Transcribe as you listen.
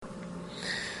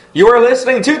You are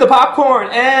listening to the Popcorn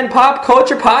and Pop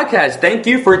Culture Podcast. Thank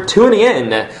you for tuning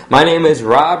in. My name is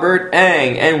Robert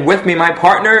Ang, and with me, my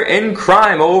partner in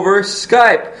crime over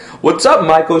Skype. What's up,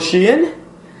 Michael Sheehan?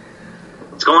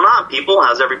 What's going on, people?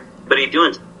 How's everybody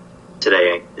doing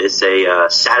today? It's a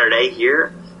Saturday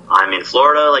here. I'm in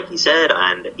Florida, like he said,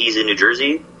 and he's in New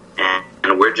Jersey,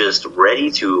 and we're just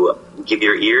ready to give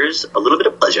your ears a little bit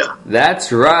of pleasure.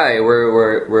 That's right.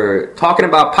 We're talking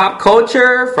about pop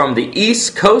culture from the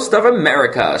East Coast of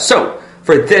America. So,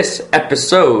 for this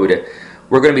episode,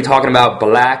 we're going to be talking about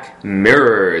Black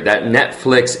Mirror, that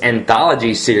Netflix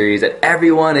anthology series that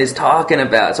everyone is talking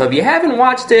about. So if you haven't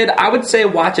watched it, I would say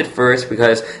watch it first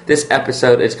because this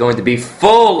episode is going to be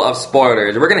full of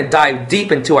spoilers. We're going to dive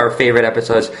deep into our favorite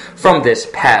episodes from this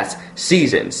past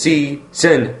season.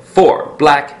 Season 4,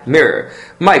 Black Mirror.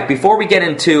 Mike, before we get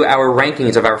into our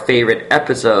rankings of our favorite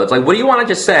episodes, what do you want to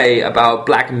just say about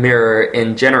Black Mirror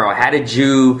in general? How did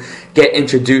you get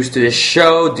introduced to this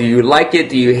show? Do you like it?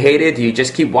 Do you hate it? Do you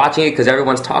just keep watching it because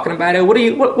everyone's talking about it? What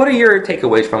are your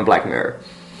takeaways from Black Mirror?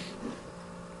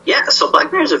 Yeah, so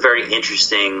Black Mirror is a very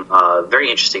interesting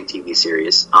TV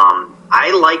series.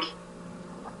 I like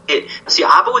it. See,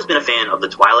 I've always been a fan of the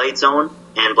Twilight Zone,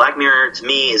 and Black Mirror to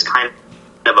me is kind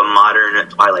of a modern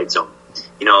Twilight Zone.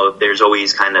 You know, there's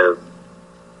always kind of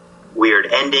weird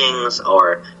endings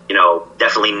or,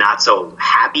 definitely not so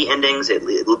happy endings. It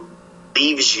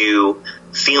leaves you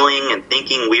feeling and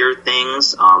thinking weird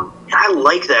things. And I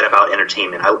like that about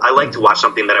entertainment. I like to watch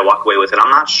something that I walk away with, and I'm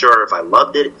not sure if I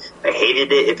loved it, if I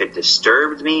hated it, if it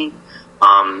disturbed me.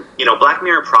 Black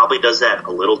Mirror probably does that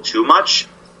a little too much.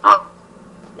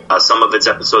 Some of its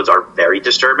episodes are very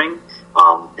disturbing,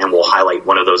 and we'll highlight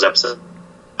one of those episodes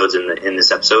in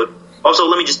this episode. Also,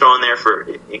 let me just throw in there,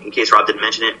 in case Rob didn't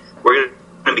mention it, we're going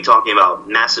to be talking about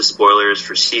massive spoilers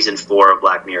for Season 4 of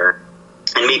Black Mirror,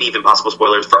 and maybe even possible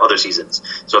spoilers for other seasons.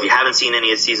 So if you haven't seen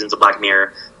any of the seasons of Black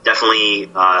Mirror, definitely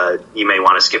you may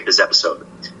want to skip this episode.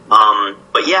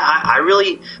 But yeah, I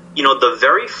really, the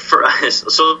very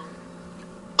first, so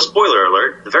spoiler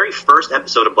alert, the very first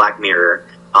episode of Black Mirror,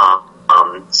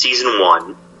 Season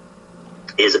 1,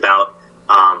 is about,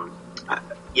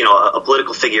 a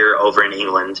political figure over in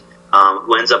England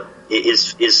who ends up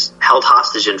is held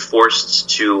hostage and forced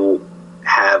to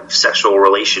have sexual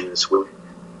relations with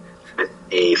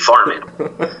a farm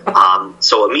animal.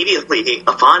 So immediately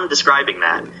upon describing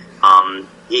that,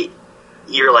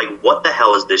 you're like, what the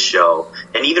hell is this show?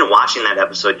 And even watching that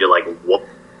episode, you're like,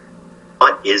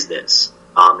 what is this?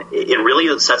 It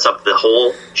really sets up the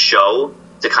whole show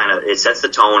to it sets the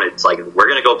tone. It's like, we're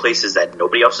going to go places that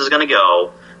nobody else is going to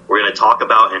go. We're going to talk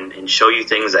about and show you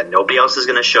things that nobody else is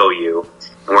going to show you.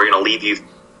 And we're going to leave you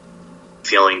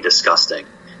feeling disgusting,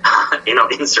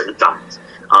 in certain times.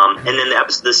 And then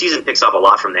the season picks up a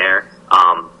lot from there.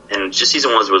 And just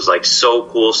season 1 was like so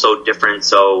cool, so different,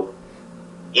 so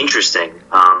interesting.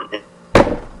 And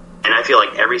I feel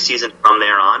like every season from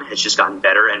there on has just gotten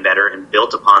better and better and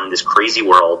built upon this crazy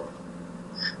world.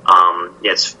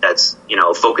 That's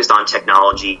focused on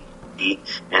technology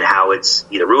and how it's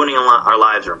either ruining our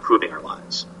lives or improving our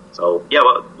lives. So yeah,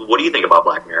 what do you think about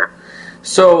Black Mirror?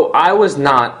 So I was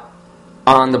not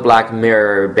on the Black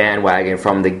Mirror bandwagon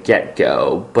from the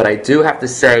get-go, but I do have to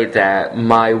say that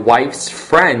my wife's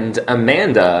friend,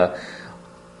 Amanda,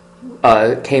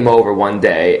 came over one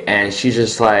day, and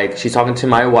she's talking to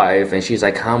my wife, and she's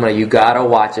like, Kamala, you gotta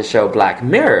watch the show Black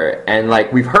Mirror. And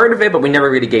we've heard of it, but we never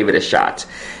really gave it a shot.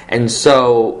 And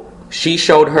so she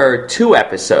showed her 2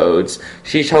 episodes.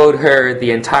 She showed her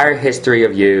The Entire History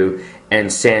of You and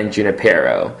San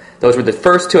Junipero. Those were the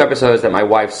first 2 episodes that my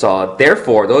wife saw.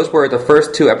 Therefore, those were the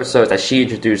first 2 episodes that she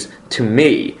introduced to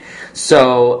me.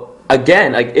 So,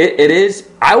 again, it is,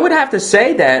 I would have to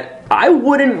say that I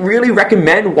wouldn't really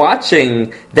recommend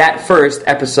watching that first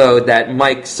episode that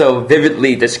Mike so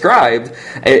vividly described.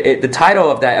 The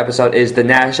title of that episode is The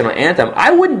National Anthem.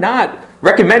 I would not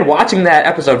recommend watching that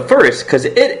episode first because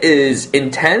it is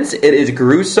intense, it is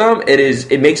gruesome,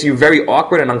 it makes you very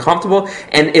awkward and uncomfortable,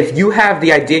 and if you have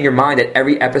the idea in your mind that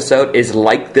every episode is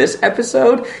like this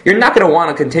episode, you're not going to want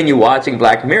to continue watching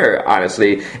Black Mirror,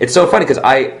 honestly. It's so funny because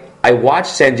I watched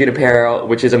San Junipero,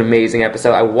 which is an amazing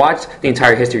episode. I watched The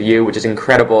Entire History of You, which is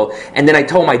incredible, and then I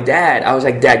told my dad, I was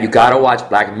like, Dad, you gotta watch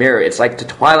Black Mirror. It's like the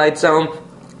Twilight Zone.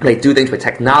 they do things with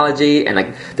technology and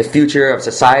like the future of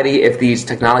society if these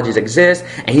technologies exist.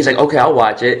 And he's like, okay, I'll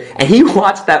watch it. And he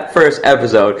watched that first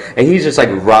episode and he's just like,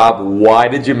 Rob, why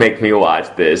did you make me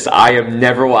watch this? I am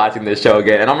never watching this show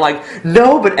again. And I'm like,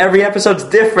 no, but every episode's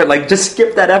different. Like, just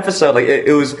skip that episode. Like,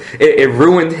 it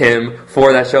ruined him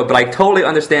for that show. But I totally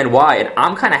understand why. And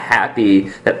I'm kind of happy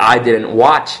that I didn't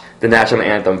watch the national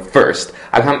anthem first.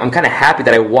 I'm kind of happy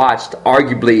that I watched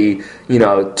arguably,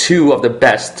 two of the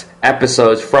best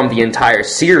episodes from the entire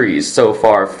series so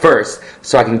far first,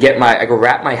 so I can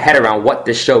wrap my head around what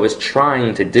this show is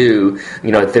trying to do,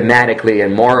 thematically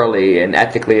and morally and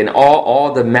ethically, and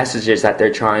all the messages that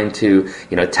they're trying to,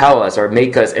 tell us or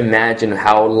make us imagine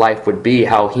how life would be,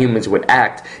 how humans would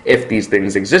act if these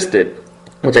things existed.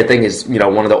 Which I think is,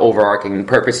 one of the overarching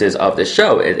purposes of the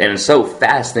show, and it's so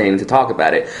fascinating to talk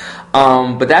about it.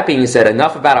 But that being said,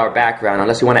 enough about our background.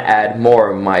 Unless you want to add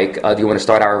more, Mike, do you want to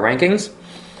start our rankings?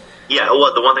 Yeah,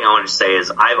 well, the one thing I wanted to say is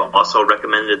I've also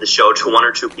recommended the show to one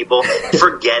or two people,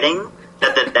 forgetting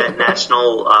that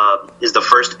National is the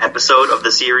first episode of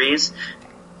the series.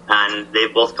 And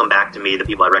they've both come back to me, the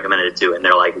people I recommended it to, and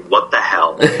they're like, what the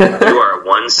hell? You are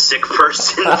one sick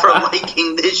person for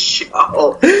liking this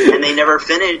show. And they never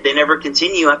finish, they never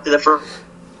continue after the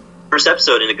first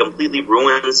episode, and it completely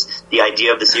ruins the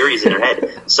idea of the series in their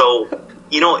head. So,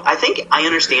 I think I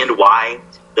understand why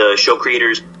the show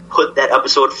creators put that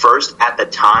episode first at the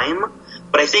time,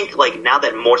 but I think, now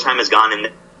that more time has gone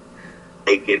and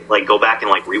they could, go back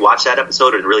and, rewatch that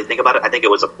episode and really think about it, I think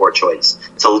it was a poor choice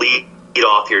to lead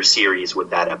off your series with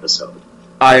that episode.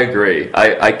 I agree.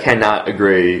 I cannot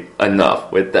agree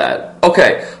enough with that.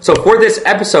 Okay, so for this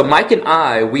episode, Mike and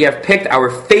I, we have picked our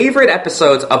favorite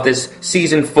episodes of this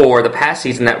Season 4, the past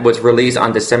season that was released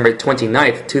on December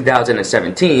 29th,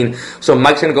 2017. So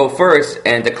Mike's going to go first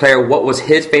and declare what was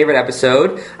his favorite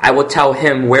episode. I will tell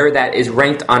him where that is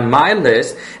ranked on my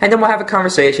list, and then we'll have a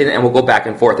conversation and we'll go back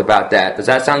and forth about that. Does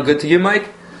that sound good to you, Mike?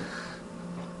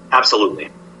 Absolutely.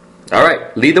 All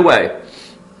right, lead the way.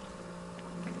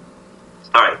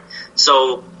 All right,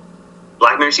 so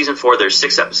Black Mirror Season 4, there's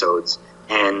 6 episodes,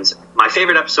 and my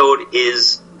favorite episode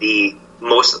is the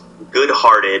most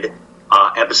good-hearted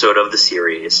episode of the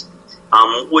series,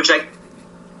 which I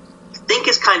think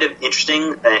is kind of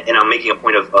interesting, and I'm making a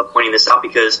point of pointing this out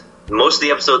because most of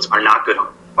the episodes are not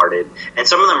good-hearted, and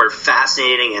some of them are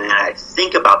fascinating, and I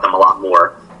think about them a lot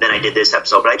more than I did this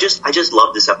episode, but I just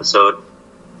love this episode.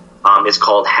 It's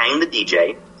called Hang the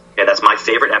DJ. Okay, that's my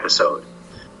favorite episode.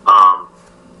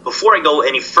 Before I go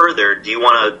any further, do you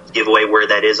want to give away where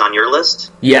that is on your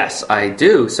list? Yes, I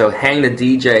do. So Hang the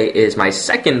DJ is my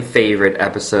second favorite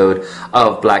episode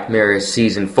of Black Mirror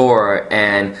Season 4.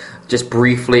 And just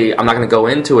briefly, I'm not going to go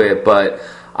into it, but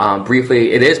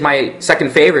briefly, it is my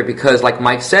second favorite because, like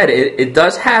Mike said, it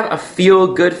does have a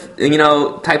feel-good,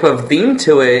 type of theme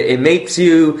to it. It makes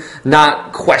you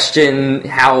not question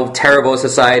how terrible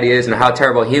society is and how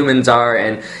terrible humans are,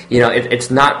 and it's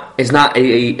not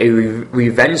a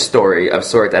revenge story of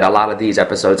sort that a lot of these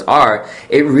episodes are.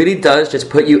 It really does just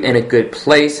put you in a good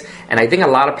place, and I think a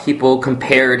lot of people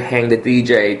compared Hang the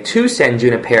DJ to San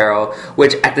Junipero,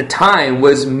 which at the time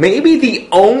was maybe the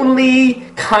only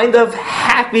kind of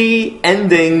happy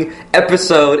ending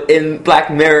episode in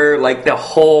Black Mirror, like the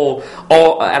whole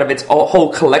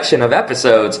collection of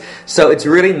episodes. So it's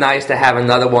really nice to have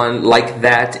another one like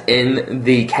that in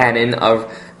the canon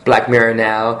of Black Mirror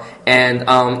now. And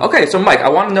okay, so Mike, I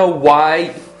want to know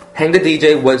why Hang the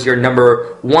DJ was your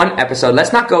number 1 episode.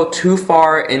 Let's not go too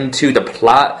far into the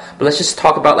plot, but let's just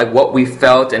talk about what we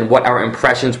felt and what our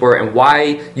impressions were and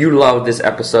why you loved this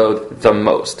episode the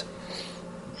most.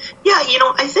 Yeah,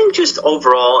 I think just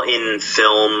overall in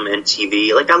film and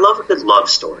TV, I love a good love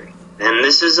story. And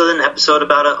this is an episode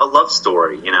about a love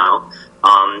story,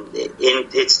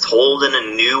 it's told in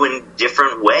a new and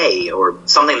different way, or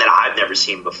something that I've never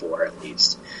seen before, at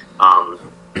least.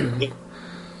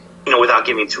 Without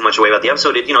giving too much away about the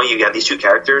episode, you have these two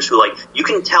characters who, you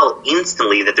can tell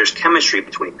instantly that there's chemistry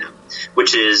between them,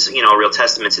 which is, a real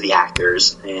testament to the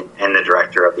actors and the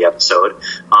director of the episode.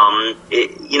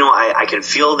 I can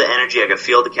feel the energy, I can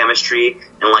feel the chemistry,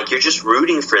 and, you're just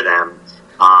rooting for them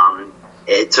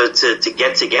to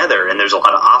get together, and there's a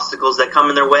lot of obstacles that come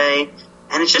in their way,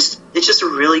 and it's just a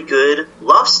really good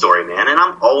love story, man, and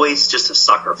I'm always just a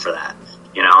sucker for that,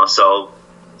 so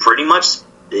pretty much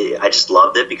I just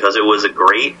loved it because it was a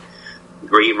great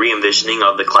re-envisioning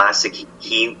of the classic.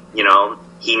 He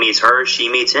meets her, she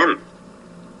meets him.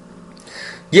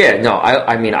 Yeah, no,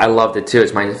 I mean, I loved it too.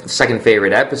 It's my second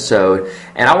favorite episode.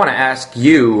 And I want to ask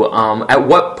you, at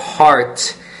what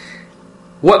part,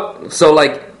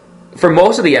 for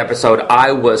most of the episode,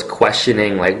 I was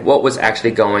questioning like what was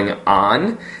actually going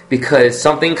on, because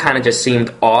something kind of just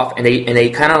seemed off, and they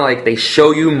kind of like they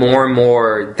show you more and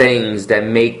more things that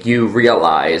make you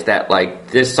realize that like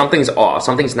something's off,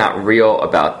 something's not real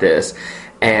about this.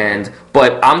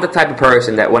 But I'm the type of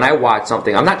person that when I watch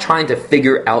something, I'm not trying to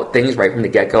figure out things right from the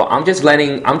get-go. I'm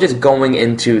just going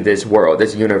into this world,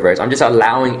 this universe. I'm just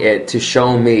allowing it to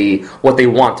show me what they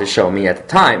want to show me at the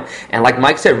time. And like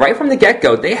Mike said, right from the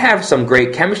get-go, they have some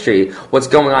great chemistry. What's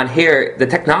going on here, the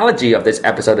technology of this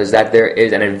episode is that there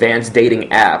is an advanced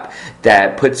dating app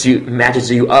that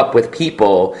matches you up with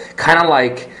people, kind of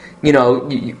like,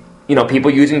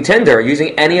 people using Tinder,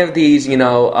 using any of these,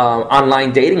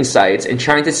 online dating sites and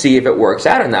trying to see if it works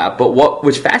out or not. But what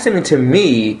was fascinating to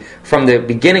me from the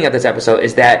beginning of this episode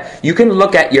is that you can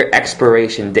look at your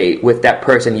expiration date with that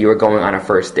person you were going on a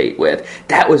first date with.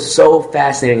 That was so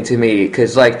fascinating to me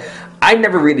because, like, I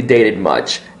never really dated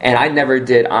much, and I never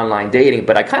did online dating,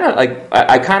 but I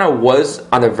kind of was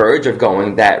on the verge of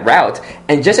going that route.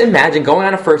 And just imagine going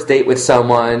on a first date with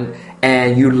someone,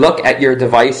 and you look at your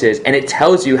devices, and it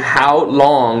tells you how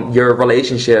long your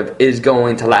relationship is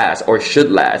going to last or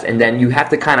should last, and then you have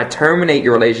to kind of terminate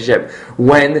your relationship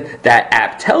when that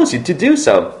app tells you to do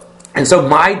so. And so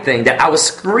my thing that I was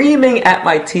screaming at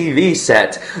my TV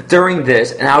set during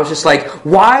this, and I was just like,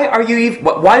 why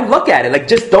look at it? Like,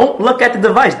 just don't look at the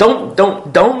device. Don't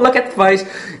look at the device,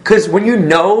 because when you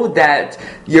know that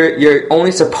you're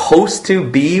only supposed to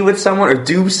be with someone or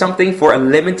do something for a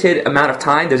limited amount of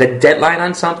time, there's a deadline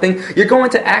on something, you're going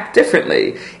to act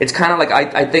differently. It's kind of like,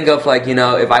 I think of like,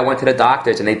 if I went to the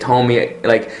doctors and they told me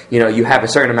like, you have a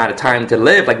certain amount of time to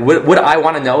live, like would I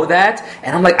want to know that?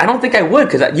 And I'm like, I don't think I would,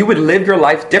 because you would live your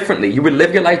life differently. You would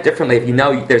live your life differently if you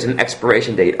know there's an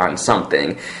expiration date on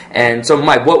something. And so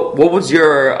Mike, what was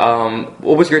your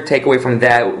takeaway from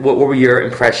that? What were your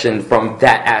impression from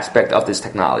that aspect of this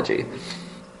technology?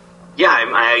 Yeah,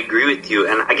 I agree with you,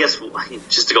 and I guess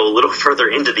just to go a little further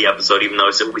into the episode, even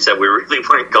though we said we really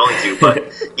weren't going to, but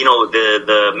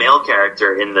the male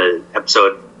character in the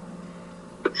episode,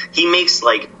 he makes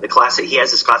like the classic. He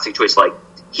has this classic choice, like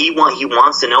he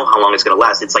wants to know how long it's going to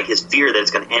last. It's like his fear that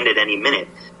it's going to end at any minute,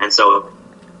 and so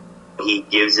he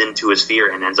gives into his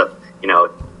fear and ends up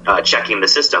checking the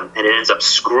system, and it ends up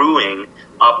screwing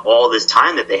up all this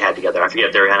time that they had together. I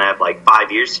forget, they're going to have like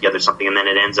 5 years together or something, and then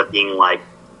it ends up being like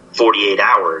 48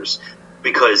 hours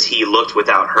because he looked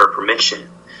without her permission.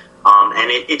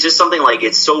 And it's just something like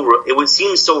it would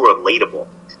seem so relatable.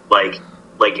 Like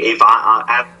if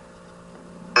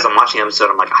as I'm watching the episode,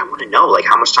 I'm like, I want to know, like,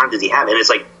 how much time does he have? And it's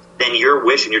like, then your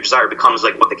wish and your desire becomes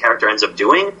like what the character ends up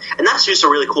doing. And that's just a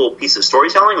really cool piece of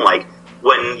storytelling. Like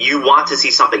when you want to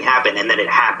see something happen and then it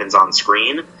happens on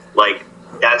screen, like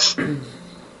that's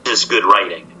just good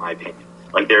writing, in my opinion.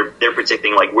 Like they're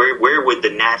predicting like where would the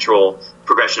natural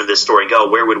progression of this story go?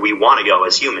 Where would we want to go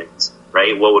as humans,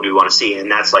 right? What would we want to see? And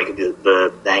that's like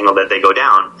the angle that they go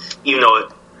down. Even though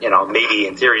maybe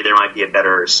in theory there might be a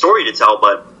better story to tell,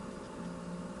 but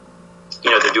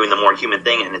they're doing the more human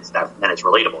thing, and it's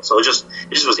relatable. So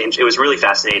it was really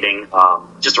fascinating.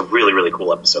 Just a really, really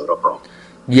cool episode overall.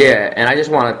 Yeah, and I just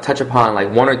want to touch upon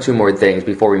like one or two more things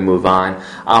before we move on.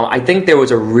 I think there was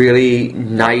a really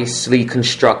nicely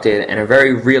constructed and a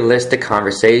very realistic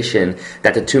conversation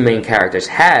that the two main characters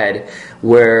had,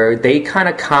 where they kind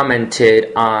of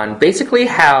commented on basically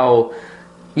how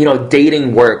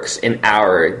dating works in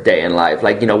our day in life.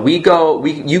 Like,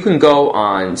 you can go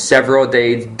on several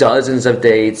dates, dozens of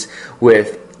dates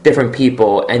with different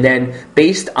people, and then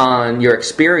based on your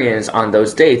experience on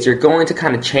those dates, you're going to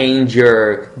kind of change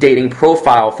your dating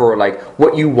profile for like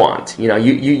what you want.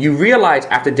 You realize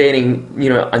after dating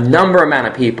a number amount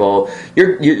of people,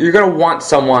 you're going to want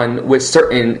someone with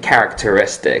certain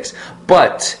characteristics.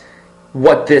 But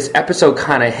what this episode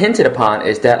kind of hinted upon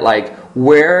is that, like,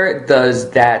 where does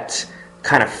that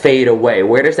kind of fade away?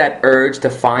 Where does that urge to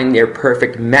find your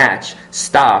perfect match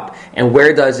stop? And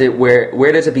where does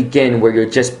it begin, where you're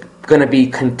just going to be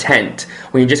content,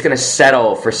 when you're just going to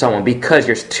settle for someone because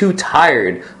you're too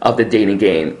tired of the dating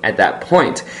game at that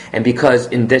point? And because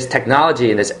in this technology,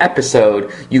 in this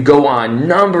episode, you go on a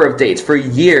number of dates for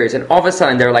years, and all of a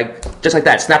sudden they're like, just like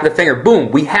that, snap of the finger,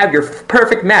 boom, we have your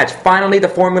perfect match. Finally, the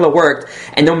formula worked,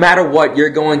 and no matter what, you're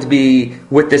going to be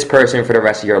with this person for the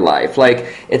rest of your life.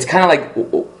 Like, it's kind of like,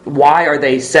 why are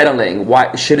they settling?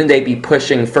 Why shouldn't they be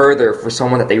pushing further for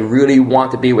someone that they really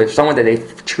want to be with, someone that they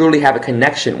truly have a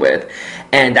connection with?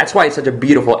 And that's why it's such a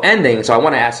beautiful ending. So I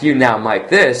want to ask you now, Mike,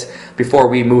 this before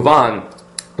we move on.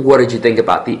 what did you think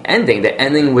about the ending? The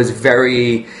ending was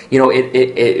very,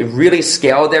 it really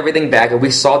scaled everything back, and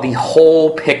we saw the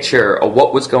whole picture of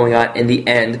what was going on in the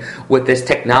end with this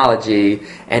technology,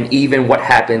 and even what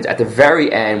happens at the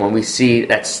very end when we see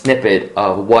that snippet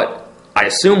of what I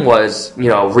assume was,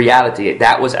 reality.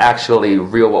 That was actually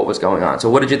real, what was going on. So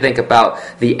what did you think about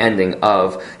the ending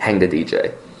of Hang the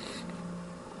DJ?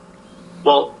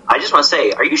 Well, I just want to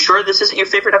say, are you sure this isn't your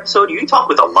favorite episode? You talk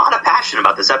with a lot of passion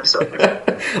about this episode.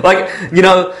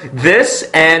 This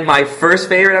and my first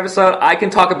favorite episode, I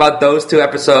can talk about those two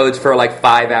episodes for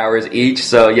 5 hours each.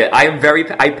 So yeah,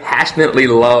 I passionately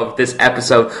love this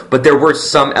episode, but there were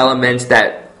some elements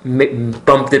that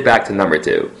bumped it back to number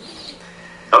 2.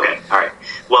 Okay, alright.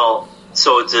 Well,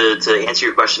 so to answer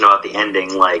your question about the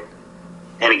ending,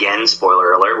 and again,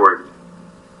 spoiler alert,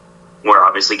 we're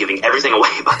obviously giving everything away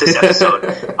about this episode.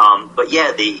 But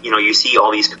yeah, you see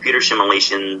all these computer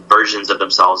simulation versions of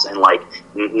themselves, and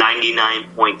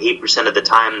 99.8% of the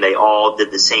time they all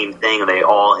did the same thing. They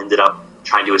all ended up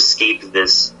trying to escape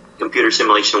this computer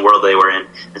simulation world they were in.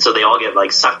 And so they all get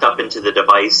sucked up into the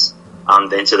device,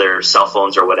 into their cell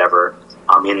phones or whatever,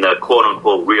 in the quote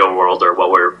unquote real world, or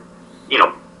what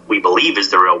we believe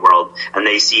is the real world. And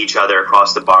they see each other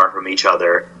across the bar from each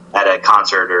other at a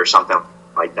concert or something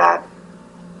like that,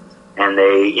 and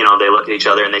they look at each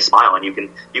other and they smile, and you can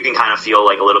kind of feel a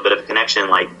little bit of a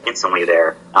connection instantly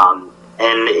there. And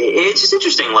it's just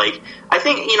interesting. I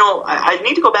think I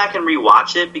need to go back and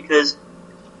rewatch it, because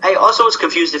I also was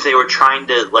confused if they were trying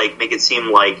to make it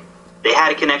seem like they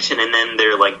had a connection, and then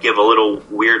they're give a little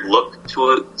weird look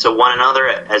to one another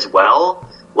as well.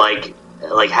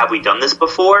 Have we done this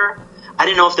before? I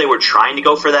didn't know if they were trying to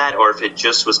go for that, or if it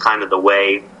just was kind of the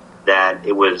way that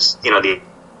it was, the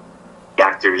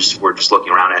actors were just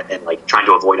looking around at and trying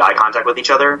to avoid eye contact with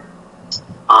each other.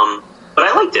 But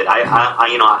I liked it.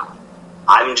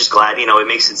 I'm just glad, it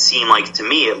makes it seem to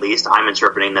me at least, I'm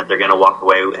interpreting that they're going to walk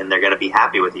away and they're going to be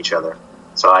happy with each other.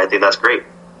 So I think that's great.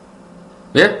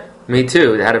 Yeah, me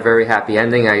too. It had a very happy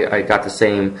ending. I got the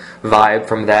same vibe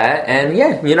from that. And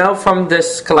yeah, from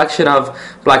this collection of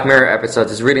Black Mirror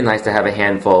episodes, it's really nice to have a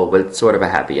handful with sort of a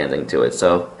happy ending to it.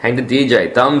 So, Hang the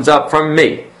DJ, thumbs up from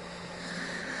me.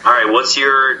 All right, what's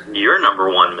your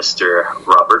number 1, Mr.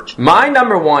 Robert? My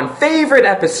number 1 favorite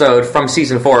episode from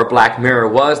Season 4 of Black Mirror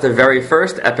was the very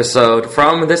first episode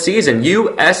from the season,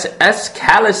 USS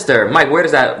Callister. Mike, where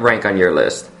does that rank on your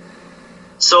list?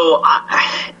 So,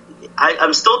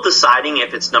 I'm still deciding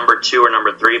if it's number 2 or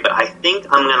number 3, but I think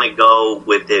I'm going to go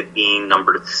with it being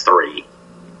number 3.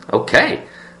 Okay.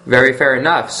 Very fair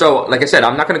enough. So, like I said,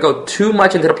 I'm not going to go too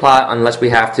much into the plot unless we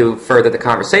have to further the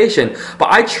conversation,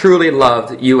 but I truly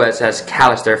loved USS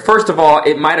Callister. First of all,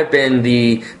 it might have been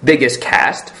the biggest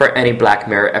cast for any Black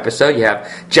Mirror episode. You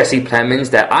have Jesse Plemons,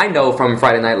 that I know from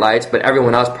Friday Night Lights, but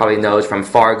everyone else probably knows from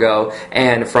Fargo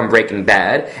and from Breaking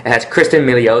Bad. It has Kristen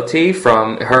Milioti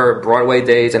from her Broadway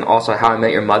days and also How I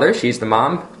Met Your Mother. She's the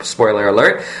mom. Spoiler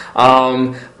alert.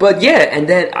 But yeah, and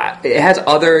then it has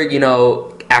other,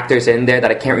 actors in there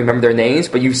that I can't remember their names,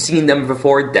 but you've seen them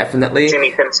before, definitely.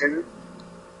 Jimmy Simpson.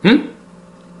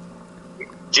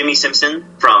 Jimmy Simpson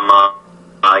from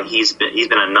he's been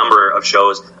in a number of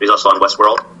shows. He's also on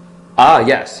Westworld.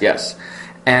 Yes.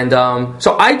 And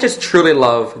so I just truly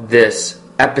love this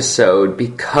episode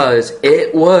because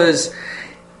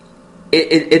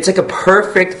it's like a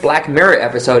perfect Black Mirror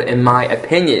episode, in my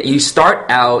opinion. You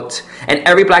start out, and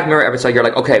every Black Mirror episode, you're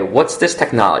like, okay, what's this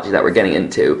technology that we're getting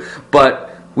into? But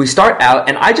we start out,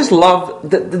 and I just love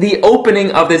the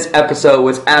opening of this episode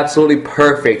was absolutely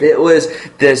perfect. It was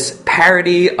this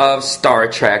parody of Star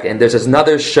Trek, and there's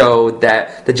another show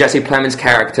that the Jesse Plemons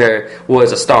character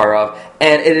was a star of,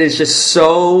 and it is just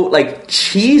so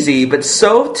cheesy, but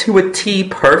so to a T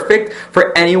perfect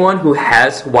for anyone who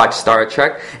has watched Star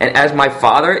Trek. And as my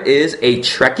father is a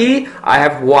Trekkie, I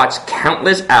have watched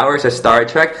countless hours of Star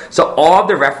Trek, so all of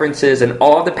the references and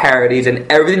all of the parodies and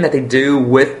everything that they do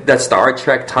with the Star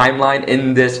Trek timeline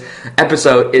in this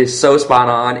episode is so spot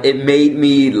on. It made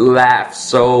me laugh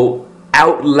so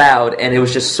out loud, and it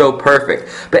was just so perfect.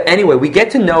 But anyway, we get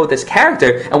to know this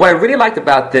character, and what I really liked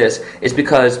about this is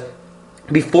because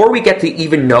before we get to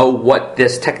even know what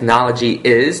this technology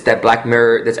is that Black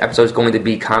Mirror, this episode, is going to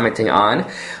be commenting on,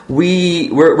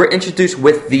 we're introduced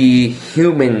with the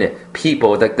human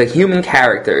people, the human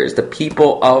characters, the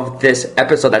people of this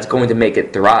episode that's going to make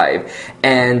it thrive.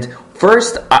 And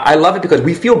first, I love it because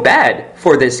we feel bad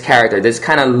for this character, this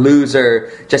kind of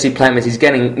loser Jesse Plemons. He's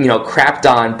getting, crapped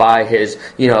on by his,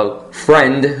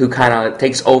 friend who kind of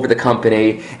takes over the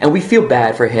company, and we feel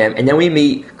bad for him. And then we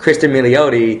meet Kristen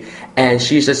Milioti, and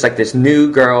she's just like this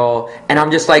new girl, and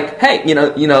I'm just like, hey,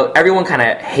 everyone kind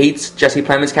of hates Jesse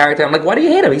Plemons' character. I'm like, why do you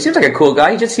hate him? He seems like a cool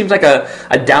guy. He just seems like a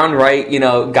downright,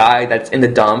 guy that's in the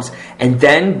dumps. And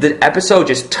then the episode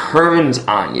just turns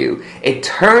on you. It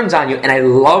turns on you, and I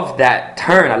love that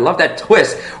turn. I love that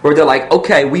twist where they're like,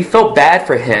 okay, we felt bad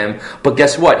for him, but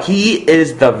guess what? He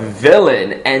is the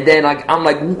villain. And then I'm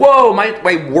like, whoa,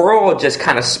 my world just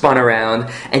kind of spun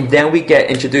around. And then we get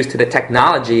introduced to the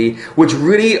technology, which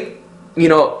really,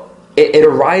 it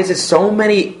arises so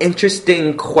many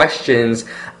interesting questions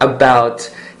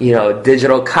about,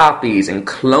 digital copies and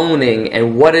cloning,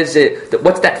 and what's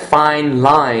that fine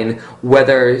line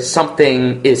whether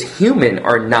something is human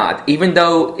or not, even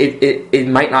though it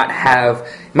might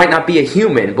not be a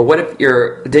human. But what if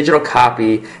your digital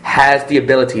copy has the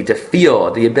ability to feel,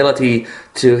 the ability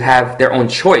to have their own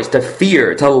choice, to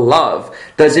fear, to love?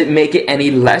 Does it make it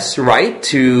any less right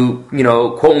to,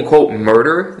 quote unquote,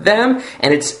 murder them?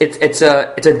 And it's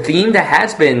a theme that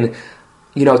has been,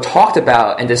 talked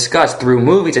about and discussed through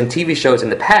movies and TV shows in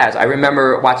the past. I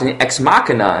remember watching Ex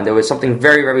Machina, and there was something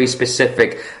very, very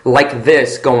specific like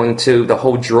this going to the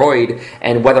whole droid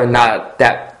and whether or not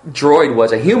that droid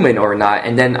was a human or not.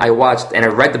 And then I watched and I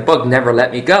read the book Never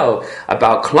Let Me Go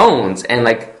about clones, and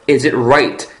like, is it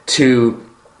right to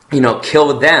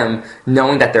kill them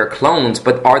knowing that they're clones,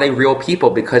 but are they real people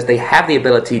because they have the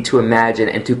ability to imagine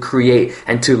and to create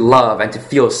and to love and to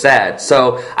feel sad?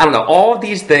 So, I don't know, all of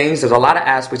these things, there's a lot of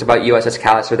aspects about USS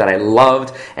Callister that I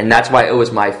loved, and that's why it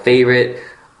was my favorite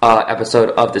episode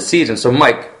of the season. So,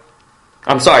 Mike,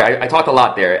 I'm sorry, I talked a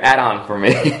lot there. Add on for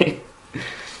me.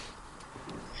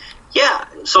 Yeah,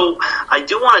 so I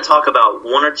do want to talk about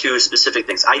one or two specific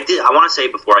things. I want to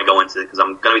say before I go into it, because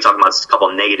I'm going to be talking about a couple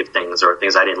of negative things or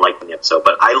things I didn't like in the episode,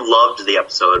 but I loved the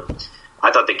episode.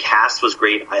 I thought the cast was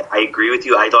great. I agree with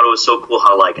you. I thought it was so cool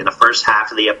how, like, in the first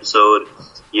half of the episode,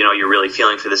 you're really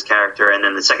feeling for this character, and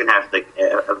then the second half of the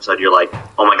episode, you're like,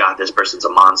 oh my god, this person's a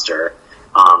monster.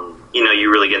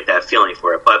 You really get that feeling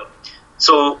for it. But,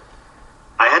 so,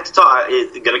 I had to talk,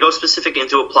 I'm going to go specific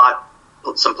into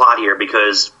some plot here,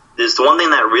 because this is the one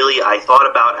thing that really I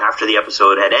thought about after the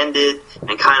episode had ended,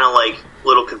 and kind of like a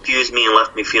little confused me and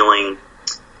left me feeling,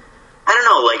 I don't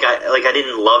know, like I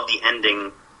didn't love the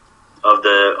ending of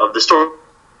the story.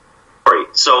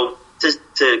 So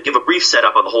to give a brief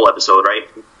setup of the whole episode, right,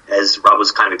 as Rob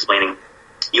was kind of explaining,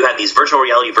 you have these virtual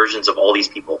reality versions of all these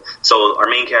people. So our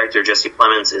main character, Jesse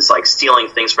Plemons, is like stealing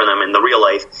things from them in the real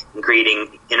life and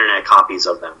creating internet copies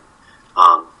of them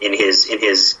in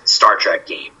his Star Trek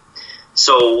game.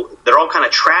 So they're all kind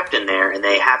of trapped in there, and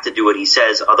they have to do what he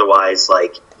says. Otherwise,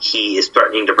 like, he is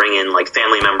threatening to bring in like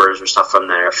family members or stuff from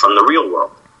the real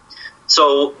world.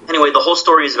 So anyway, the whole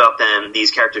story is about them,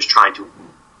 these characters trying to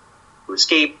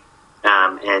escape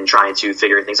and trying to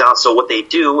figure things out. So what they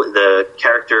do, the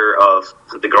character of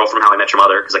the girl from How I Met Your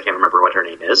Mother, because I can't remember what her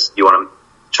name is. Do you want to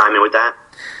chime in with that?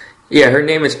 Yeah, her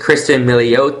name is Kristen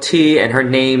Milioti, and her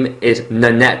name is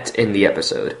Nanette in the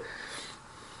episode.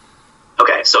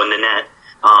 Okay, so Nanette,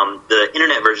 the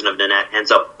internet version of Nanette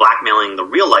ends up blackmailing the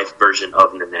real-life version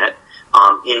of Nanette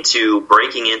into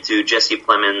breaking into Jesse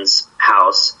Plemons'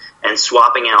 house and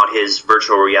swapping out his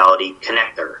virtual reality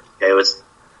connector. Okay, it was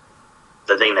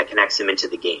the thing that connects him into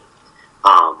the game.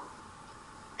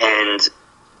 And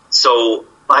so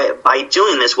by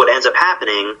doing this, what ends up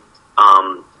happening,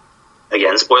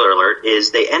 again, spoiler alert, is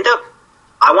they end up,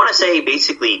 I want to say,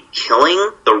 basically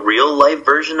killing the real-life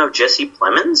version of Jesse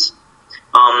Plemons.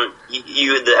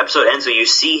 The episode ends so you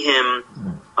see him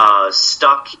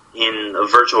stuck in a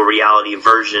virtual reality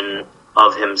version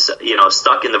of him,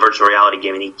 stuck in the virtual reality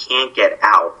game, and he can't get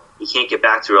out. He can't get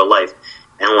back to real life.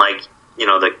 And, like,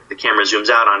 the camera zooms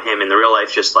out on him in the real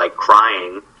life just, like,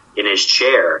 crying in his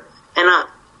chair. And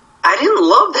I didn't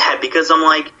love that, because I'm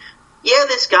like, yeah,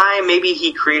 this guy, maybe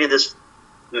he created this,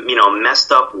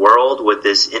 messed up world with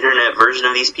this internet version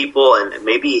of these people, and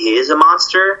maybe he is a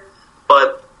monster,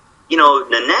 but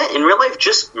Nanette in real life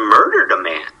just murdered a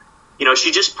man.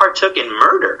 She just partook in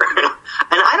murder. And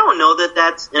I don't know that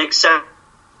that's an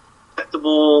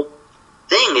acceptable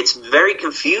thing. It's very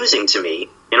confusing to me.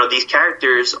 These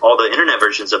characters, all the internet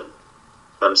versions of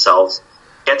themselves,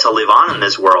 get to live on in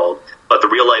this world, but the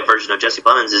real life version of Jesse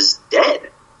Plemons is dead.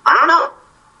 I don't know.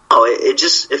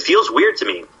 It feels weird to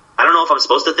me. I don't know if I'm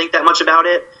supposed to think that much about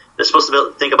it. They're supposed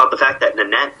to think about the fact that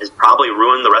Nanette has probably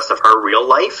ruined the rest of her real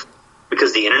life,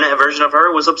 because the internet version of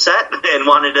her was upset and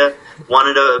wanted to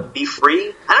be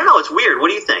free. I don't know. It's weird. What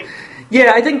do you think?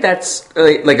 Yeah, I think that's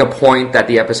like a point that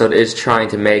the episode is trying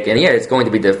to make, and yeah, it's going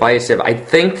to be divisive. I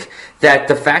think that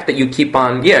the fact that you keep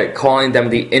on, calling them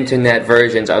the internet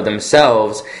versions of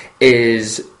themselves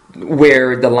is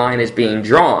where the line is being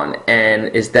drawn,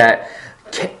 and is that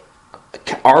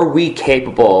are we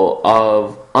capable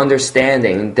of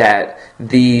understanding that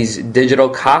these digital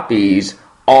copies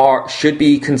should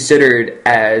be considered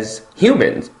as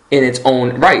humans in its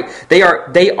own right? They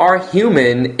are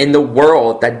human in the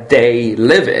world that they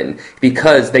live in,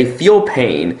 because they feel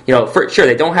pain. For sure,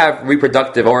 they don't have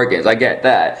reproductive organs. I get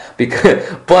that.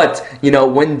 But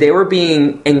when they were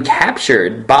being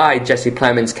encaptured by Jesse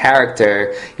Plemons'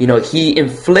 character, he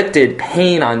inflicted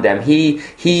pain on them.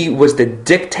 He was the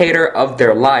dictator of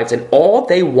their lives, and all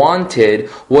they wanted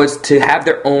was to have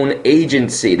their own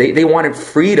agency. They wanted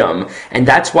freedom, and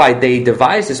that's why they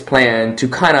devised this plan to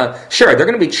kind of, sure, they're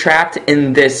going to be trapped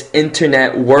in this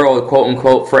internet world, quote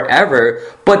unquote, forever,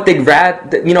 but they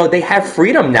have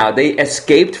freedom now. They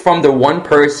escaped from the one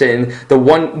person, the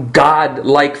one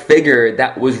god-like figure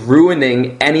that was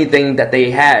ruining anything that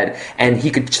they had, and he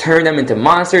could turn them into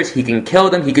monsters. He can kill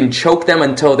them. He can choke them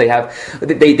until they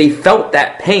felt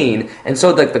that pain. And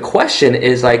so the question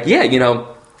is like,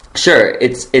 sure,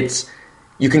 it's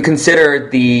you can consider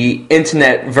the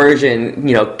internet version,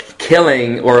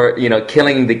 killing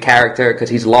the character because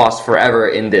he's lost forever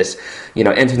in this,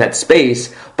 internet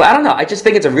space. But I don't know. I just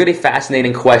think it's a really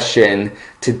fascinating question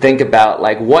to think about,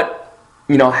 like,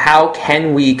 how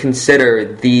can we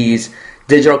consider these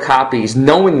digital copies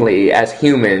knowingly as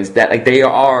humans that, like, they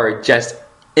are just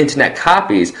internet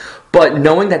copies, but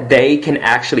knowing that they can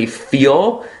actually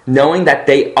feel, knowing that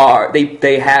they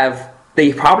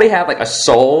probably have like a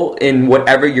soul in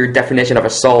whatever your definition of a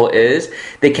soul is.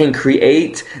 They can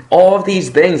create all of these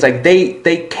things. Like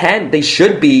they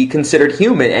should be considered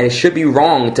human, and it should be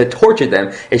wrong to torture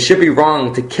them. It should be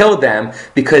wrong to kill them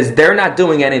because they're not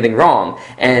doing anything wrong.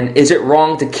 And is it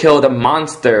wrong to kill the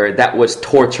monster that was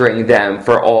torturing them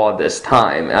for all this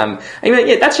time?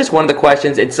 That's just one of the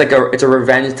questions. It's a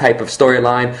revenge type of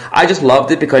storyline. I just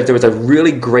loved it because there was a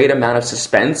really great amount of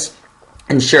suspense.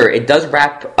 And sure, it does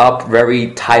wrap up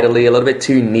very tidily, a little bit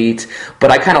too neat,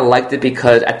 but I kind of liked it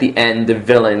because at the end, the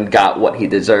villain got what he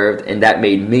deserved, and that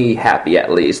made me happy at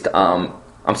least. I'm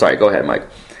sorry, go ahead, Mike.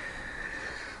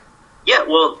 Yeah,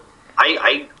 well,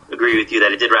 I agree with you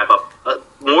that it did wrap up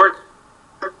more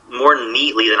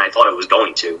neatly than I thought it was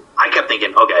going to. I kept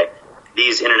thinking, okay,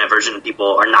 these internet version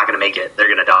people are not going to make it. They're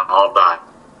going to all die.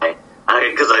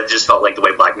 Because I just felt like the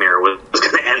way Black Mirror was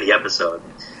going to end the episode.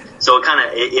 So it kind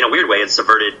of, in a weird way, it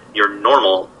subverted your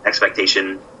normal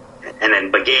expectation,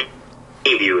 but gave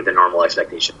you the normal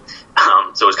expectation.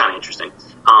 So it was kind of interesting.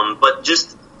 But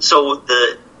just so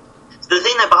the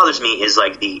thing that bothers me is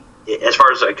like as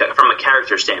far as from a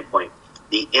character standpoint,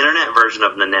 the internet version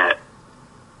of Nanette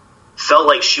felt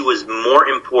like she was more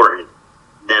important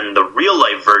than the real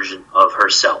life version of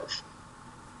herself.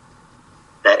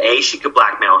 That A, she could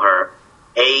blackmail her,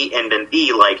 and then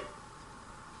B, like.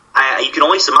 You can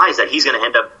only surmise that he's going to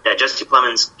end up, that Jesse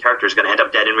Plemons' character is going to end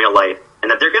up dead in real life, and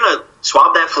that they're going to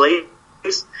swab that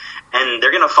face, and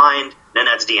they're going to find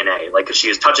Nanette's DNA, like, because she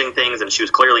was touching things, and she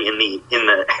was clearly in the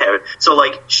so,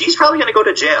 like, she's probably going to go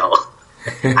to jail.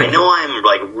 I know I'm,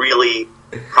 like, really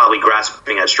probably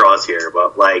grasping at straws here,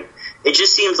 but, like, it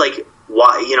just seems like,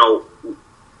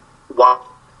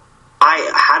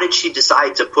 how did she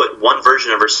decide to put one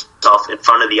version of herself in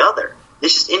front of the other?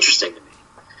 It's just interesting to me.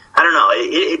 I don't know.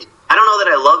 I don't know that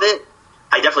I love it.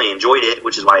 I definitely enjoyed it,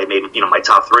 which is why it made my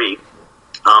top 3.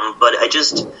 But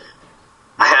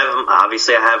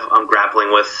I'm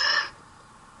grappling with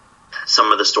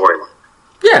some of the storyline.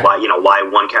 Yeah. Why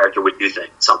one character would do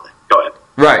something. Go ahead.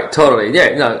 Right, totally.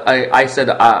 Yeah, no, I said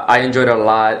I enjoyed it a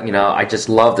lot. I just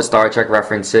love the Star Trek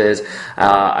references.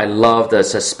 I love the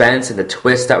suspense and the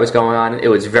twist that was going on. It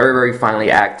was very, very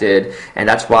finely acted, and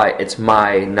that's why it's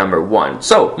my number 1.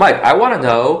 So, Mike, I want to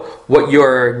know what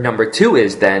your number 2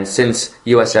 is then, since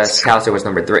USS Callister was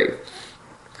number 3.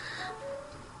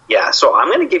 Yeah, so I'm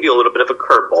going to give you a little bit of a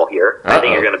curveball here. I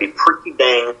think you're going to be pretty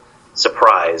dang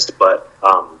surprised, but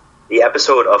the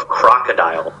episode of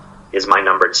Crocodile is my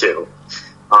number 2.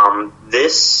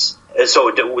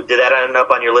 So did that end up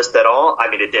on your list at all? I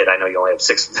mean, it did. I know you only have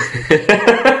 6.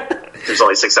 There's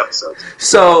only 6 episodes.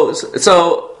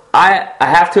 So I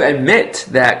have to admit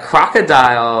that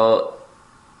Crocodile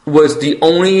was the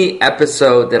only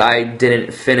episode that I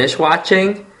didn't finish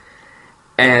watching,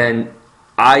 and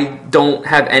I don't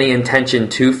have any intention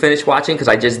to finish watching because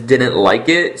I just didn't like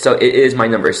it. So it is my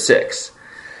number 6.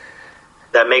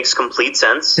 That makes complete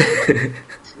sense.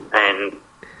 And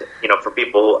for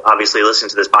people who obviously listen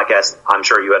to this podcast, I'm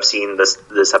sure you have seen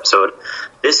this episode.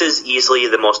 This is easily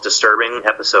the most disturbing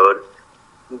episode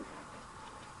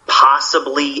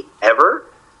possibly ever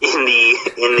in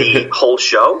the whole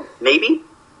show, maybe.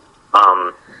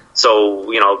 So,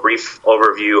 brief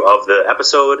overview of the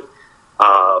episode.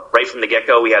 Right from the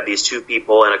get-go, we have these two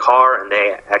people in a car, and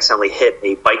they accidentally hit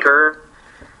a biker,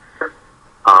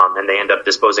 and they end up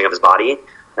disposing of his body.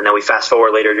 And then we fast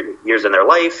forward later years in their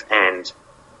life, and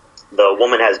the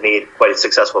woman has made quite a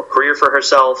successful career for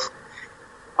herself,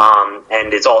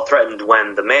 and it's all threatened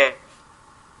when the man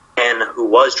who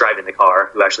was driving the car,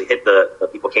 who actually hit the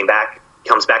people,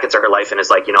 comes back into her life and is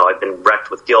like, I've been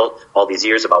wrecked with guilt all these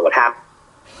years about what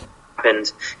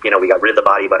happened. We got rid of the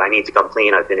body, but I need to come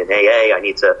clean. I've been in AA. I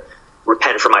need to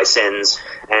repent for my sins.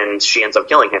 And she ends up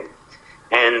killing him.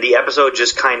 And the episode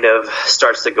just kind of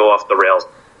starts to go off the rails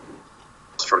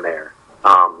from there.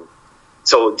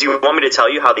 So do you want me to tell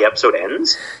you how the episode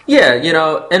ends? Yeah,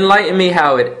 enlighten me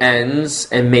how it ends,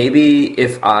 and maybe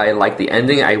if I like the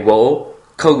ending, I will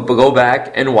go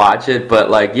back and watch it.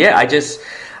 But I just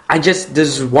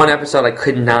this is one episode I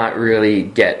could not really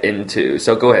get into.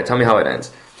 So go ahead, tell me how it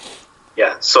ends.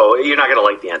 Yeah, so you're not gonna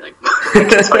like the ending. I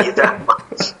can tell you that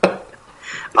much.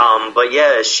 But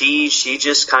yeah, she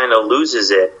just kind of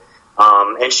loses it,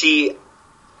 and she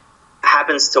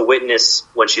happens to witness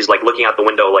when she's looking out the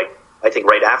window, I think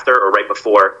right after or right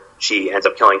before she ends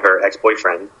up killing her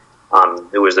ex-boyfriend,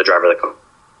 who was the driver of the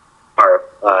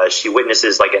car. She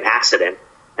witnesses an accident,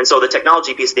 and so the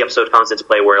technology piece of the episode comes into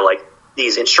play where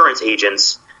these insurance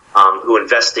agents who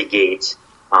investigate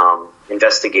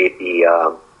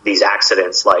these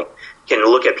accidents can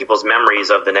look at people's memories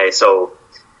of the day. So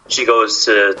she goes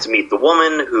to meet the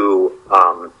woman who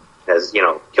has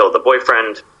killed the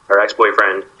boyfriend, her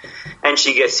ex-boyfriend, and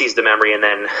she sees the memory, and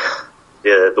then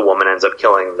the woman ends up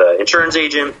killing the insurance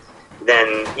agent,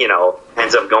 then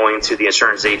ends up going to the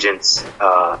insurance agent's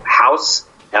house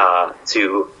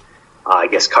to I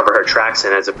guess cover her tracks,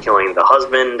 and ends up killing the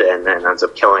husband, and then ends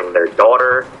up killing their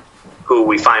daughter, who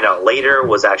we find out later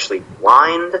was actually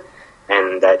blind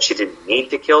and that she didn't need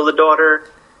to kill the daughter,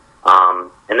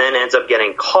 and then ends up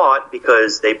getting caught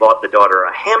because they bought the daughter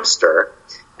a hamster,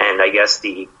 and I guess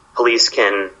the police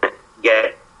can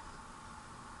get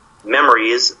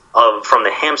memories from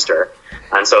the hamster,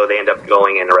 and so they end up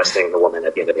going and arresting the woman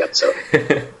at the end of the episode.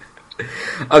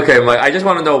 Okay, Mike, I just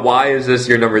want to know, why is this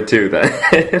your number 2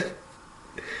 then?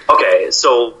 Okay,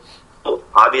 so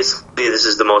obviously this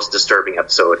is the most disturbing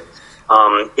episode.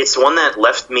 It's one that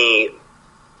left me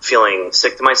feeling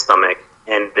sick to my stomach,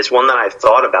 and it's one that I've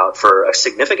thought about for a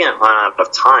significant amount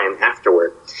of time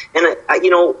afterward. And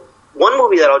one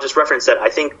movie that I'll just reference that I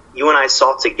think you and I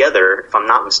saw together, if I'm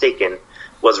not mistaken,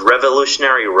 was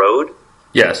Revolutionary Road.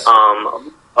 Yes.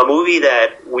 A movie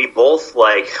that we both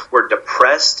were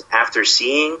depressed after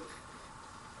seeing,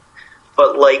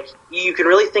 but you can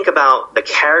really think about the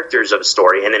characters of a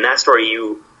story, and in that story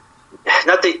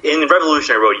in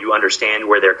Revolutionary Road you understand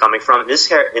where they're coming from. In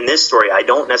this story, I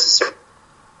don't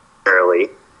necessarily,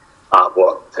 I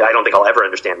don't think I'll ever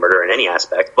understand murder in any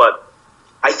aspect, but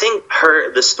I think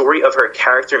the story of her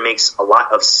character makes a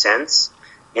lot of sense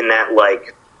in that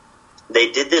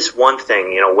they did this one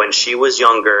thing, when she was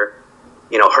younger,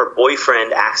 her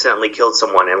boyfriend accidentally killed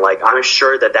someone, and I'm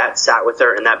sure that sat with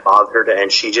her and that bothered her,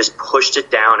 and she just pushed it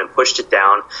down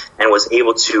and was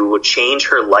able to change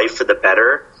her life for the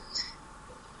better.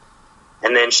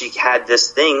 And then she had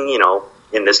this thing,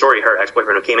 in the story, her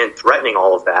ex-boyfriend who came in threatening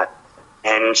all of that,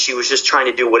 and she was just trying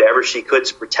to do whatever she could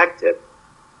to protect it.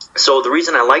 So the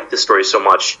reason I like this story so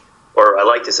much, or I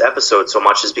like this episode so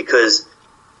much, is because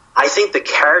I think the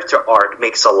character arc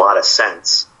makes a lot of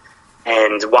sense.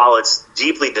 And while it's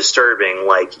deeply disturbing,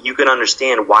 you can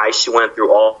understand why she went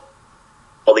through all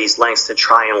these lengths to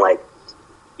try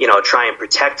and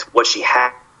protect what she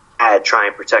had, try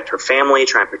and protect her family,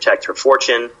 try and protect her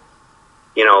fortune.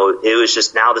 It was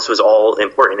just, now this was all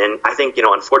important. And I think,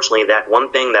 unfortunately, that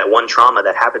one trauma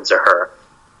that happened to her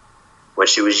when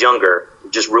she was younger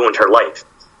just ruined her life.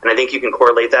 And I think you can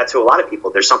correlate that to a lot of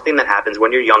people. There's something that happens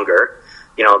when you're younger,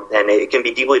 and it can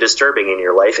be deeply disturbing in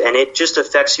your life, and it just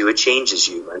affects you, it changes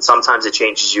you, and sometimes it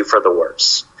changes you for the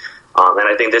worse. And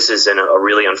I think this is a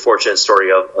really unfortunate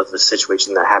story of the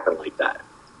situation that happened like that.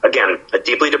 Again, a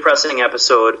deeply depressing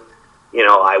episode.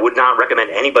 I would not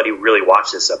recommend anybody really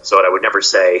watch this episode. I would never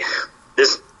say,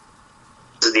 this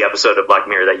is the episode of Black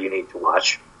Mirror that you need to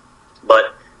watch.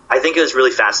 But I think it was a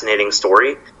really fascinating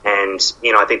story, and,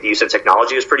 I think the use of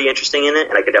technology was pretty interesting in it,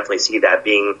 and I could definitely see that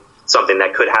being something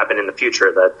that could happen in the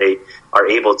future, that they are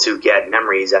able to get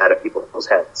memories out of people's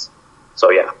heads. So,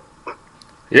 yeah.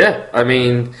 Yeah, I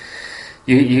mean,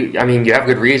 you have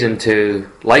good reason to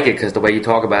like it because the way you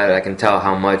talk about it, I can tell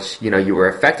how much you were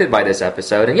affected by this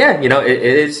episode. And yeah,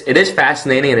 it is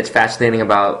fascinating, and it's fascinating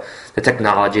about the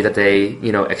technology that they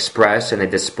express and they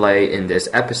display in this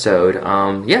episode.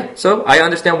 Yeah, so I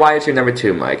understand why it's your number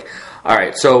 2, Mike. All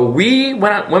right, so we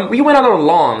went a little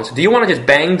long. So do you want to just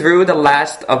bang through the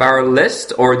last of our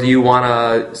list, or do you want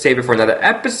to save it for another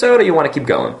episode, or you want to keep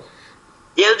going?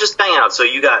 Yeah, just bang out. So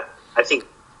you got, I think,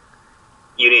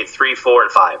 you need 3, 4,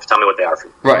 and 5. Tell me what they are for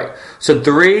you. Right. So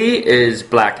 3 is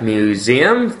Black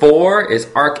Museum, 4 is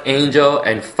Archangel,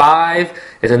 and 5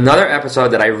 is another episode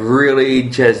that I really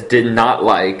just did not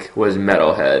like, was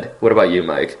Metalhead. What about you,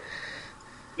 Mike?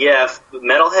 Yeah,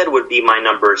 Metalhead would be my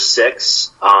number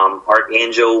 6.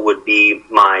 Archangel would be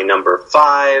my number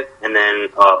 5, and then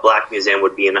Black Museum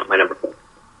would be my number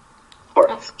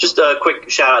 4. Just a quick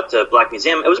shout out to Black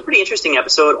Museum. It was a pretty interesting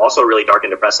episode, also really dark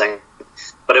and depressing.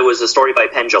 But it was a story by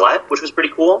Penn Jillette, which was pretty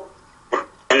cool.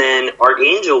 And then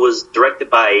Archangel was directed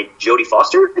by Jodie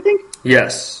Foster, I think.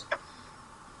 Yes.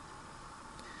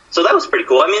 So that was pretty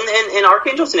cool. I mean, and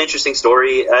Archangel's an interesting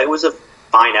story. It was a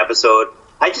fine episode.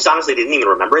 I just honestly didn't even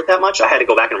remember it that much. I had to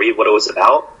go back and read what it was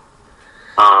about.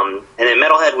 And then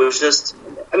Metalhead was just,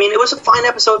 I mean, it was a fine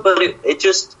episode, but it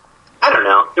just, I don't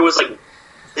know. It was like,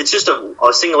 it's just a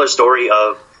singular story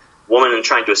of woman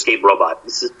trying to escape robot.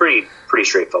 This is pretty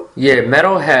straightforward. Yeah,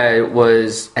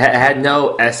 Metalhead had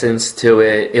no essence to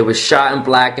it. It was shot in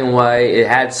black and white. It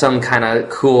had some kind of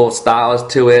cool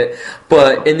styles to it.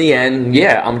 But in the end,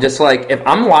 yeah, I'm just like, if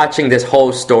I'm watching this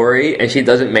whole story and she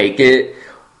doesn't make it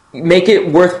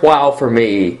worthwhile for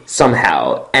me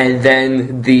somehow. And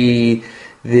then the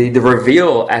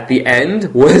reveal at the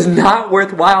end was not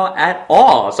worthwhile at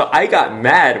all. So I got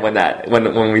mad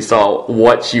when we saw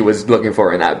what she was looking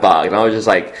for in that box. And I was just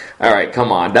like, all right,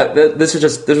 come on. This was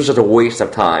just a waste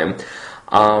of time.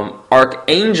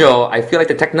 Archangel, I feel like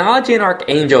the technology in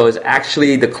Archangel is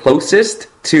actually the closest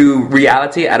to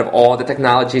reality out of all the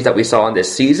technologies that we saw in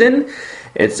this season.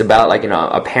 It's about like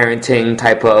a parenting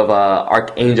type of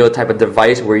Archangel type of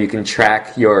device where you can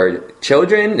track your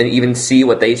children and even see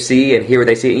what they see and hear what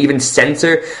they see, and even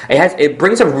censor. It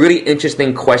brings up really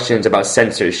interesting questions about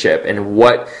censorship and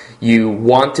what you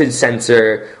want to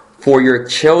censor for your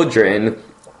children,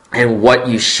 and what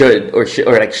you should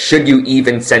should you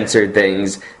even censor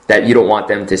things that you don't want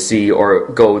them to see or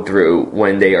go through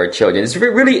when they are children. It's a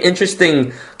really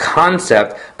interesting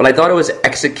concept, but I thought it was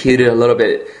executed a little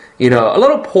bit. A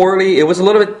little poorly. It was a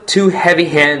little bit too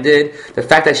heavy-handed. The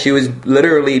fact that she was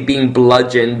literally being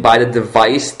bludgeoned by the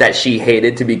device that she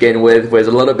hated to begin with was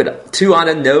a little bit too on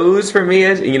the nose for me,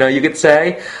 as you could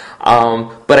say.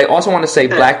 But I also want to say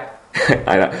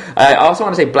I also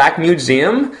want to say Black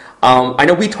Museum. I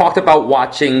know we talked about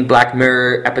watching Black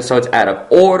Mirror episodes out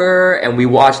of order, and we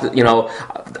watched.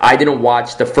 I didn't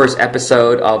watch the first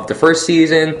episode of the first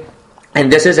season. And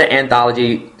this is an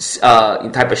anthology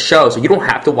type of show, so you don't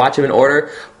have to watch them in order,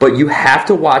 but you have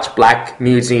to watch Black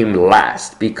Museum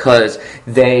last, because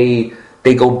they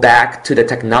go back to the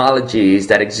technologies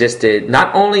that existed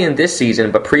not only in this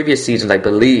season but previous seasons, I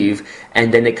believe,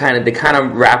 and then they kind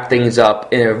of wrap things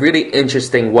up in a really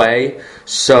interesting way.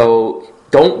 So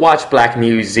don't watch Black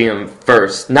Museum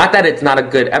first. Not that it's not a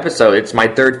good episode. It's my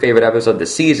 3rd favorite episode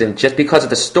this season. Just because of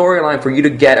the storyline, for you to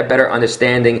get a better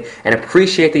understanding and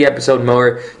appreciate the episode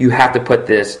more, you have to put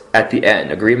this at the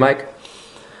end. Agree, Mike?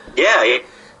 Yeah.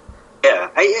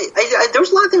 There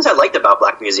was a lot of things I liked about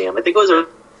Black Museum. I think it was a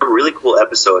really cool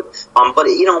episode. But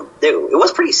it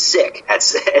was pretty sick at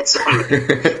some.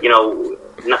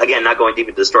 Again, not going deep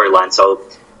into the storyline. So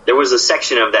there was a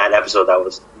section of that episode that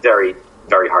was very,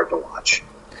 very hard to watch.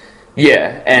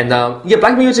 Yeah, and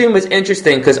Black Museum was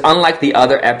interesting because unlike the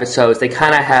other episodes, they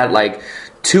kind of had like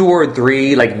 2 or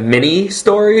 3 like mini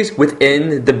stories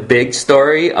within the big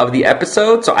story of the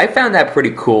episode. So I found that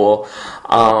pretty cool.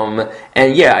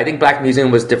 And yeah, I think Black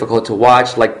Museum was difficult to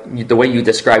watch. Like the way you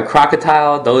described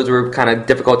Crocodile, those were kind of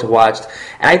difficult to watch.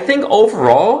 And I think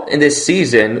overall in this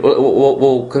season,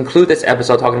 we'll conclude this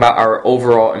episode talking about our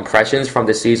overall impressions from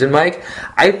this season, Mike.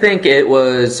 I think it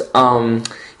was,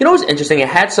 it was interesting. It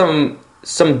had some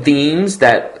themes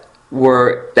that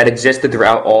existed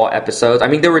throughout all episodes. I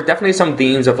mean, there were definitely some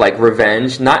themes of like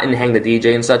revenge, not in Hang the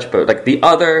DJ and such, but like the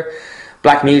other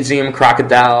Black Museum,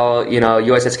 Crocodile,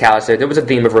 USS Callister, there was a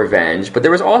theme of revenge, but there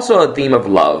was also a theme of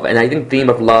love, and I think theme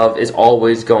of love is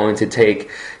always going to take,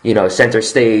 center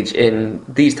stage in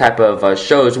these type of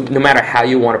shows, no matter how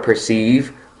you want to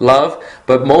perceive love,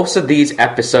 but most of these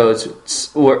episodes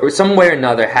were some way or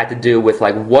another had to do with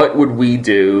like what would we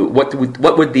do,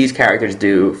 what would these characters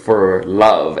do for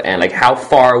love, and like how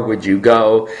far would you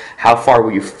go, how far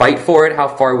will you fight for it, how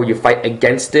far will you fight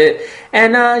against it,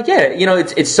 and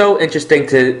it's so interesting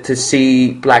to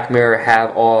see Black Mirror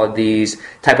have all these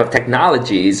type of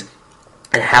technologies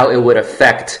and how it would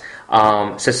affect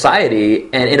society.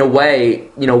 And in a way,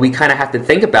 we kind of have to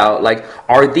think about, like,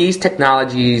 are these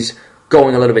technologies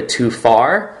going a little bit too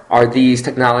far? Are we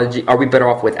better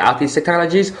off without these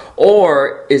technologies?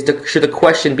 Or should the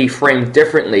question be framed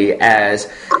differently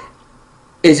as,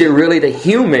 is it really the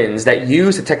humans that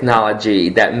use the technology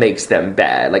that makes them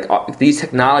bad? Like, these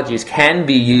technologies can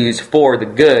be used for the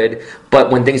good,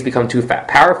 but when things become too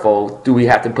powerful, do we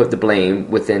have to put the blame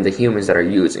within the humans that are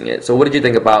using it? So what did you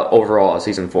think about overall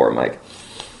Season 4, Mike?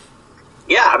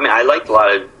 Yeah, I mean, I liked a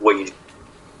lot of what you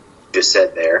just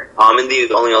said there. And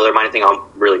the only other minor thing I'll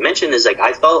really mention is, like,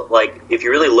 I felt like if you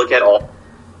really look at all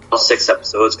 6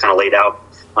 episodes kind of laid out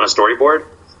on a storyboard,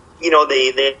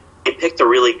 they picked a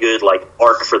really good, like,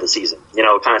 arc for the season.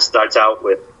 It kind of starts out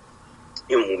with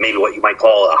maybe what you might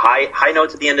call a high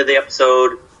note at the end of the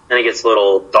episode. Then it gets a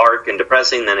little dark and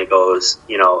depressing. Then it goes,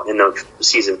 in the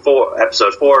season 4,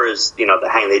 episode 4 is, the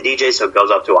Hang the DJ, so it goes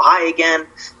up to a high again.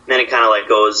 And then it kind of like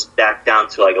goes back down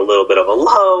to like a little bit of a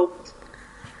low.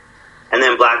 And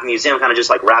then Black Museum kind of just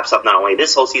like wraps up not only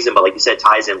this whole season, but like you said,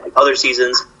 ties in like other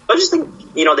seasons. I just think,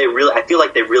 I feel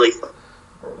like they really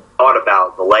thought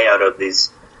about the layout of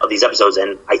these episodes,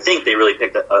 and I think they really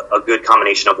picked a good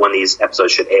combination of when these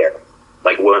episodes should air,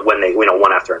 like when they,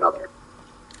 one after another.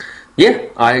 Yeah,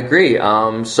 I agree.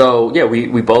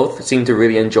 We both seem to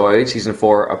really enjoy Season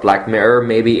 4 of Black Mirror.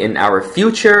 Maybe in our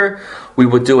future, we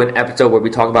will do an episode where we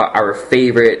talk about our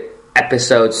favorite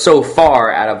episodes so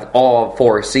far out of all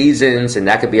 4 seasons, and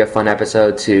that could be a fun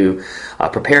episode to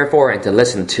prepare for and to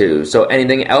listen to. So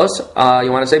anything else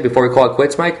you want to say before we call it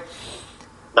quits, Mike?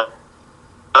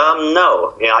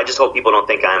 No. I just hope people don't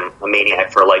think I'm a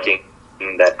maniac for liking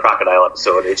that crocodile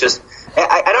episode. It's just,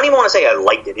 I don't even want to say I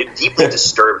liked it. It deeply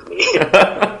disturbed me. It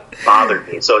bothered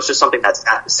me. So it's just something that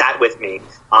sat with me,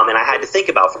 and I had to think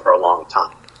about for a long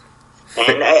time.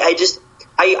 And I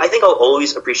think I'll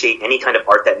always appreciate any kind of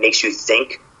art that makes you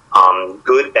think,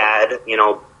 good, bad,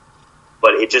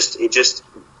 but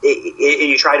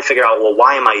you try to figure out, well,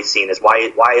 why am I seeing this?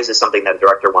 Why is this something that a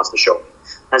director wants to show me?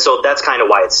 And so that's kind of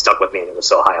why it stuck with me and it was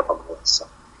so high up on my list. So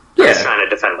I'm just trying to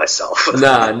defend myself.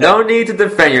 Nah, no need to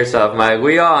defend yourself, Mike.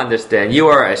 We all understand. You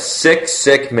are a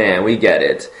sick man. We get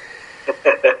it.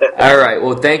 All right.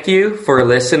 Well, thank you for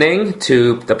listening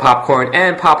to the Popcorn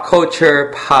and Pop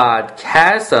Culture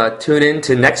podcast. Tune in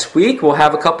to next week. We'll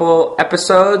have a couple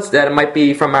episodes that might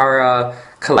be from our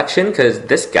collection, because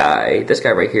this guy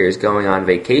right here is going on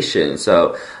vacation.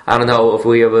 So I don't know if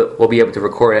we'll be able to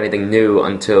record anything new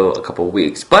until a couple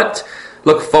weeks. But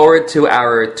look forward to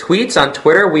our tweets on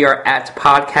Twitter. We are at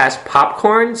Podcast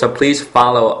Popcorn. So please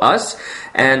follow us.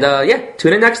 And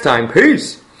tune in next time.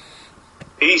 Peace.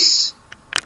 Peace.